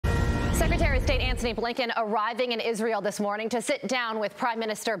Secretary of State Antony Blinken arriving in Israel this morning to sit down with Prime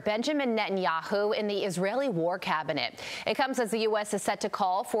Minister Benjamin Netanyahu in the Israeli War Cabinet. It comes as the U.S. is set to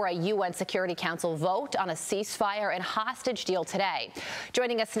call for a UN Security Council vote on a ceasefire and hostage deal today.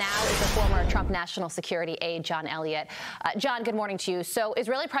 Joining us now is the former Trump National Security aide, John Ullyot. John, good morning to you. So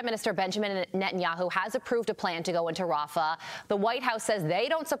Israeli Prime Minister Benjamin Netanyahu has approved a plan to go into Rafah. The White House says they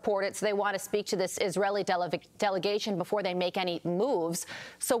don't support it, so they want to speak to this Israeli delegation before they make any moves.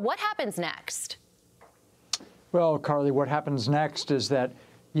 So what happens next? Well, Carly, what happens next is that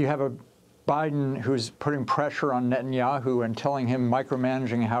you have a Biden who's putting pressure on Netanyahu and telling him,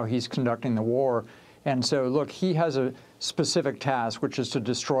 micromanaging how he's conducting the war. And so, look, he has a specific task, which is to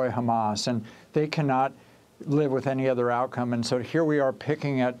destroy Hamas, and they cannot live with any other outcome. And so here we are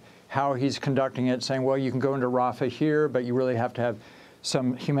picking at how he's conducting it, saying, well, you can go into Rafah here, but you really have to have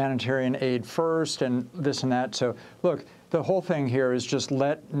some humanitarian aid first and this and that. So, look, the whole thing here is just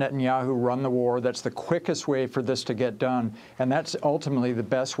let Netanyahu run the war. That's the quickest way for this to get done. And that's ultimately the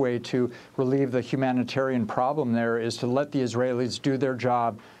best way to relieve the humanitarian problem there, is to let the Israelis do their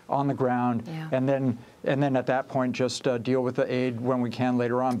job on the ground, and then at that point just deal with the aid when we can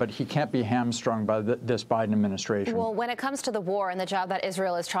later on. But he can't be hamstrung by this Biden administration. Well, when it comes to the war and the job that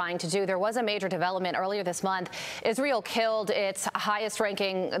Israel is trying to do, there was a major development earlier this month. Israel killed its the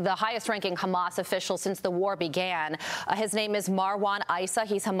highest-ranking Hamas official since the war began. His name is Marwan Issa.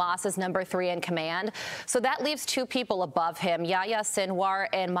 He's Hamas's number 3 in command. So that leaves 2 people above him, Yahya Sinwar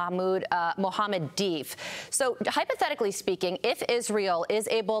and Mohammed Deif. So hypothetically speaking, if Israel is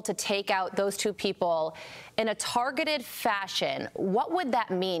able to take out those 2 people in a targeted fashion, what would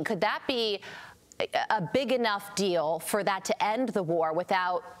that mean? Could that be a big enough deal for that to end the war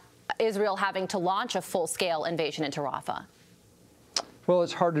without Israel having to launch a full-scale invasion into Rafah? Well,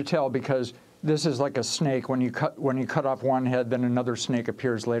 it's hard to tell, because this is like a snake. When you cut off one head, then another snake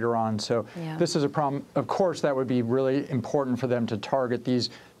appears later on. So this is a problem. Of course, that would be really important for them to target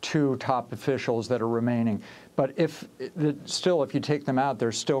these 2 top officials that are remaining. But if you take them out,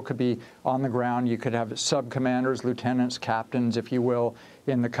 there still could be on the ground. You could have sub-commanders, lieutenants, captains, if you will,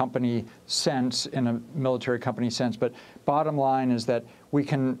 in the company sense, in a military company sense. But bottom line is that we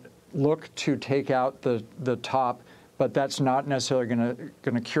can look to take out the top, but that's not necessarily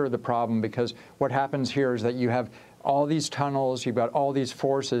going to cure the problem, because what happens here is that you have all these tunnels, you've got all these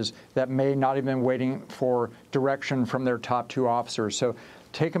forces that may not even been waiting for direction from their top 2 officers. So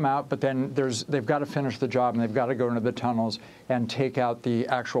take them out, but then they've got to finish the job, and they've got to go into the tunnels and take out the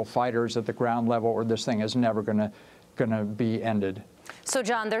actual fighters at the ground level, or this thing is never going to be ended. So,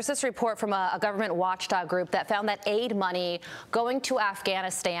 John, there's this report from a government watchdog group that found that aid money going to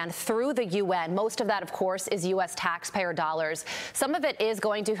Afghanistan through the UN, most of that, of course, is U.S. taxpayer dollars. Some of it is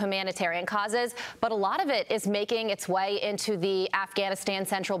going to humanitarian causes, but a lot of it is making its way into the Afghanistan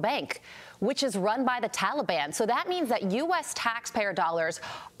Central Bank, which is run by the Taliban. So that means that U.S. taxpayer dollars,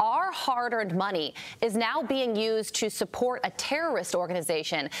 our hard-earned money, is now being used to support a terrorist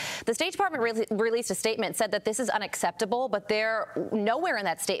organization. The State Department released a statement, said that this is unacceptable, but nowhere in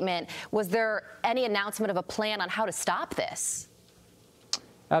that statement was there any announcement of a plan on how to stop this.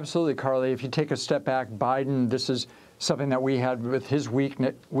 Absolutely, Carly. If you take a step back, Biden, this is something that we had with his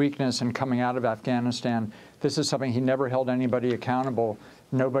weakness in coming out of Afghanistan. This is something he never held anybody accountable.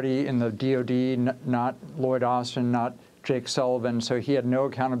 Nobody in the DOD, not Lloyd Austin, not Jake Sullivan. So he had no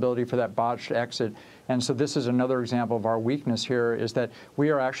accountability for that botched exit. And so this is another example of our weakness here, is that we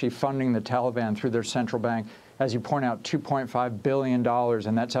are actually funding the Taliban through their central bank. As you point out, $2.5 billion,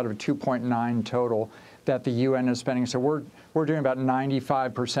 and that's out of a 2.9 total that the UN is spending. So we're doing about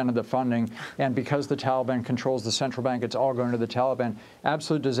 95% of the funding. And because the Taliban controls the central bank, it's all going to the Taliban.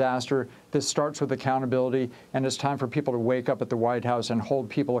 Absolute disaster. This starts with accountability, and it's time for people to wake up at the White House and hold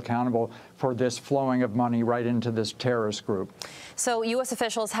people accountable for this flowing of money right into this terrorist group. So U.S.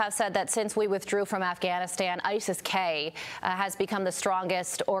 officials have said that since we withdrew from Afghanistan, ISIS-K has become the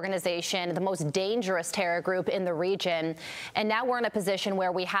strongest organization, the most dangerous terror group in the region. And now we're in a position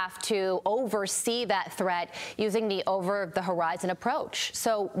where we have to oversee that threat using the over-the-horizon approach.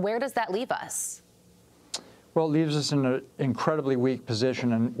 So where does that leave us? Well, it leaves us in an incredibly weak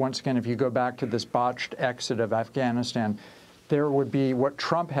position. And once again, if you go back to this botched exit of Afghanistan, there would be what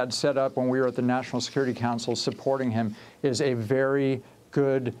Trump had set up when we were at the National Security Council supporting him, is a very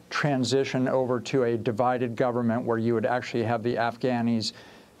good transition over to a divided government where you would actually have the Afghanis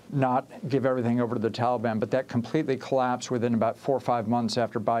not give everything over to the Taliban, but that completely collapsed within about 4 or 5 months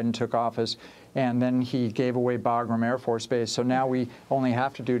after Biden took office. And then he gave away Bagram Air Force Base. So now we only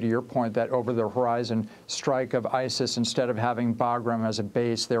have to do, to your point, that over-the-horizon strike of ISIS instead of having Bagram as a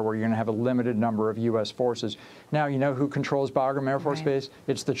base there where you're going to have a limited number of U.S. forces. Now, you know who controls Bagram Air Force Base?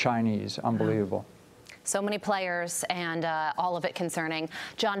 It's the Chinese. Unbelievable. So many players and all of it concerning.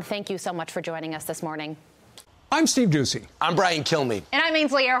 John, thank you so much for joining us this morning. I'm Steve Doocy. I'm Brian Kilmeade. And I'm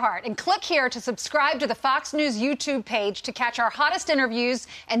Ainsley Earhart. And click here to subscribe to the Fox News YouTube page to catch our hottest interviews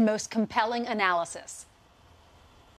and most compelling analysis.